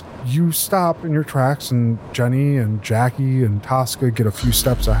else. You stop in your tracks, and Jenny and Jackie and Tosca get a few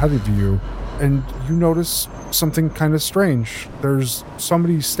steps ahead of you, and you notice something kind of strange. There's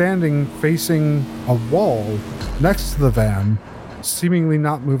somebody standing facing a wall next to the van, seemingly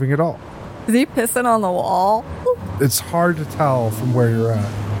not moving at all. Is he pissing on the wall? It's hard to tell from where you're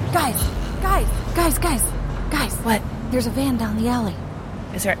at. Guys! What? There's a van down the alley.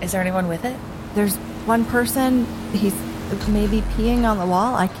 Is there anyone with it? There's one person. He's maybe peeing on the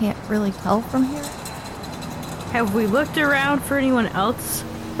wall. I can't really tell from here. Have we looked around for anyone else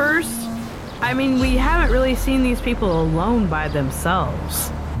first? I mean, we haven't really seen these people alone by themselves.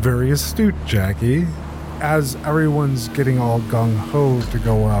 Very astute, Jackie. As everyone's getting all gung-ho to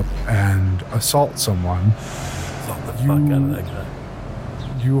go up and assault someone, Assault the fuck out of that guy.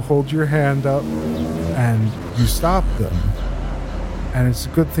 You hold your hand up and you stop them. And it's a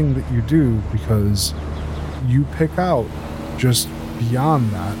good thing that you do, because you pick out, just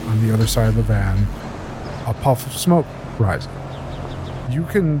beyond that, on the other side of the van, a puff of smoke rising. You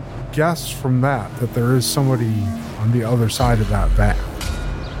can guess from that there is somebody on the other side of that van.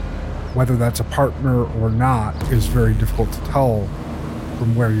 Whether that's a partner or not is very difficult to tell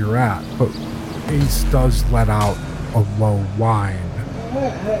from where you're at, but Ace does let out a low whine.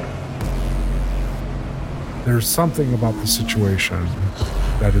 There's something about the situation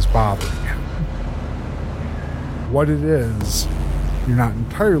that is bothering him. What it is, you're not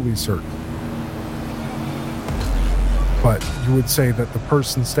entirely certain. But you would say that the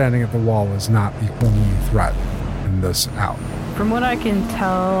person standing at the wall is not the only threat in this alley. From what I can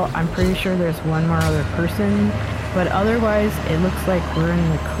tell, I'm pretty sure there's one more other person, but otherwise it looks like we're in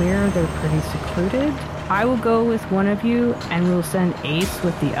the clear. They're pretty secluded. I will go with one of you, and we'll send Ace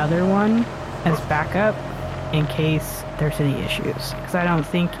with the other one as backup in case there's any issues. Because I don't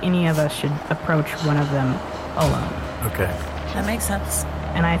think any of us should approach one of them alone. Okay. That makes sense.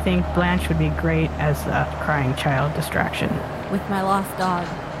 And I think Blanche would be great as a crying child distraction. With my lost dog.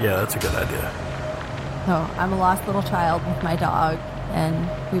 Yeah, that's a good idea. So I'm a lost little child with my dog, and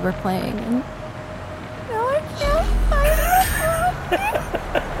we were playing, and now I can't find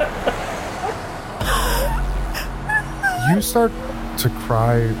it. You start to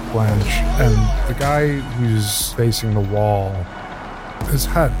cry, Blanche, and the guy who's facing the wall, his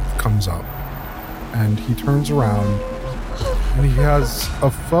head comes up, and he turns around, and he has a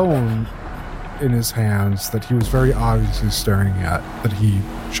phone in his hands that he was very obviously staring at, that he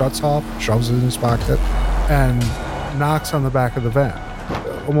shuts off, shoves it in his pocket, and knocks on the back of the van,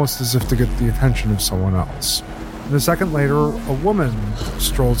 almost as if to get the attention of someone else. And a second later, a woman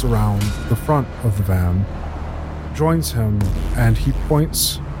strolls around the front of the van, joins him, and he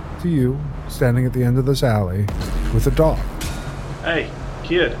points to you, standing at the end of this alley, with a dog. Hey,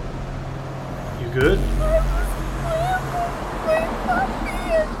 kid. You good?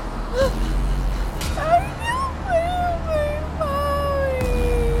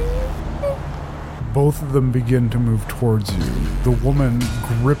 Both of them begin to move towards you, the woman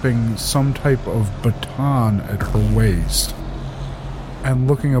gripping some type of baton at her waist and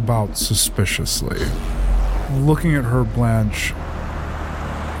looking about suspiciously. Looking at her, Blanche,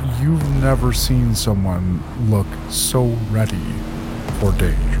 you've never seen someone look so ready for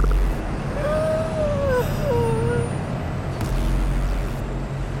danger.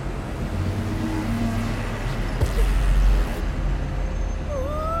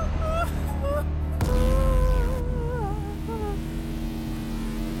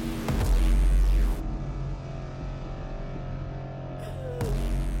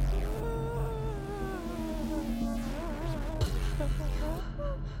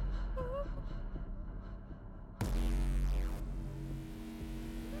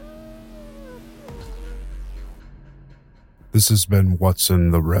 This has been What's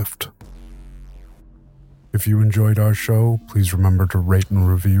in the Rift. If you enjoyed our show, please remember to rate and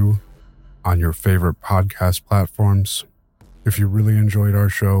review on your favorite podcast platforms. If you really enjoyed our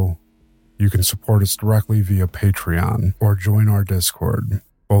show, you can support us directly via Patreon or join our Discord.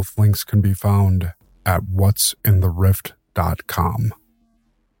 Both links can be found at what'sintherift.com.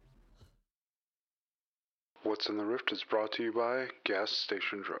 What's in the Rift is brought to you by Gas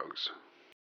Station Drugs.